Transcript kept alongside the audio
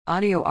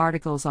Audio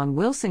articles on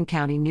Wilson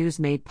County News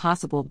made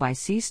possible by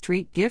C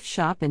Street Gift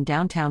Shop in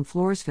downtown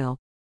Floresville.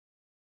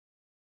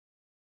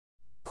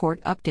 Court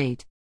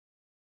update.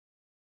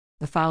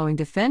 The following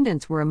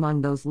defendants were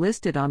among those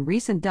listed on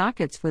recent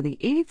dockets for the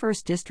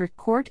 81st District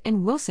Court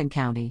in Wilson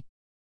County.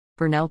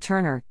 Burnell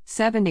Turner,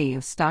 70,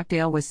 of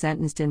Stockdale was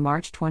sentenced in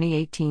March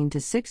 2018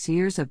 to 6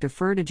 years of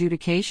deferred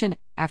adjudication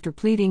after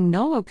pleading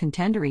nolo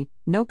contendere,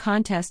 no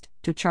contest,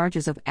 to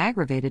charges of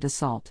aggravated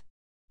assault.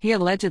 He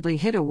allegedly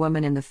hit a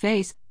woman in the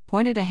face,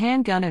 pointed a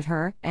handgun at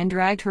her, and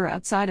dragged her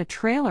outside a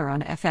trailer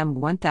on FM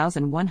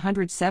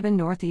 1107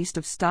 northeast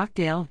of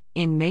Stockdale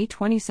in May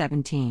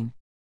 2017.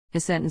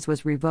 His sentence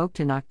was revoked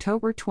in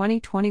October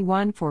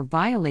 2021 for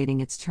violating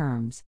its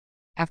terms.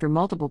 After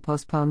multiple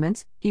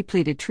postponements, he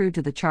pleaded true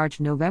to the charge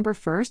November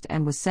 1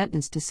 and was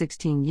sentenced to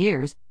 16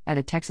 years at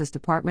a Texas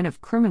Department of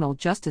Criminal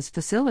Justice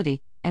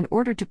facility and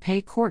ordered to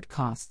pay court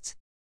costs.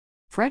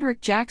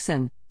 Frederick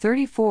Jackson,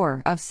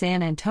 34, of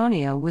San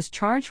Antonio was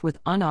charged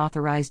with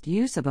unauthorized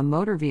use of a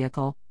motor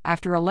vehicle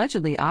after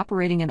allegedly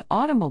operating an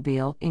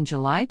automobile in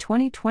July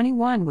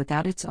 2021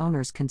 without its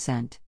owner's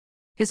consent.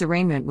 His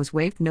arraignment was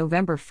waived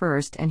November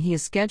 1 and he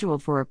is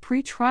scheduled for a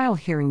pre-trial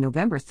hearing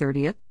November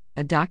 30,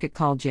 a docket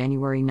called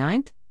January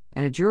 9,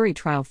 and a jury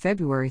trial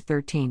February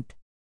 13.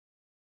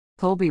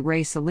 Colby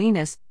Ray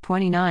Salinas,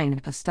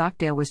 29, of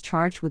Stockdale was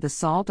charged with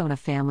assault on a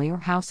family or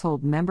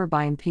household member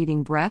by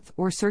impeding breath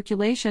or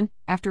circulation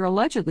after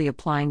allegedly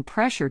applying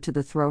pressure to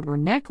the throat or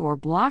neck or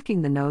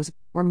blocking the nose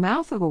or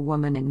mouth of a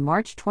woman in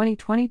March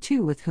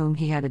 2022 with whom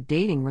he had a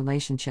dating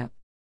relationship.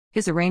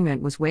 His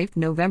arraignment was waived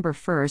November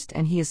 1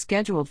 and he is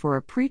scheduled for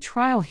a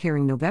pre-trial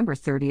hearing November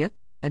 30,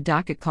 a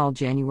docket called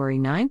January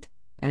 9,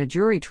 and a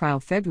jury trial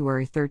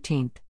February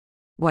 13.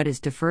 What is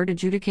deferred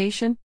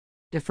adjudication?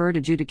 Deferred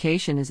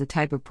adjudication is a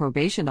type of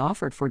probation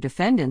offered for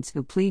defendants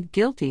who plead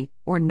guilty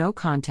or no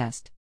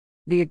contest.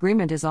 The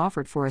agreement is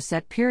offered for a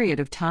set period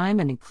of time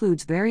and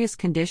includes various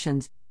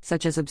conditions,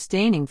 such as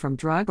abstaining from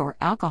drug or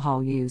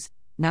alcohol use,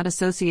 not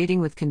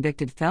associating with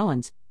convicted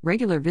felons,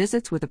 regular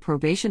visits with a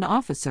probation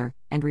officer,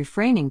 and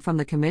refraining from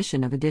the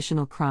commission of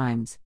additional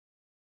crimes.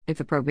 If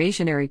the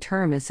probationary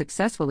term is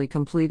successfully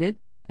completed,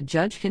 a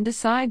judge can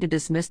decide to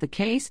dismiss the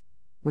case,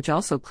 which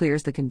also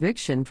clears the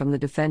conviction from the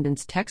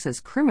defendant's Texas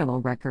criminal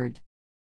record.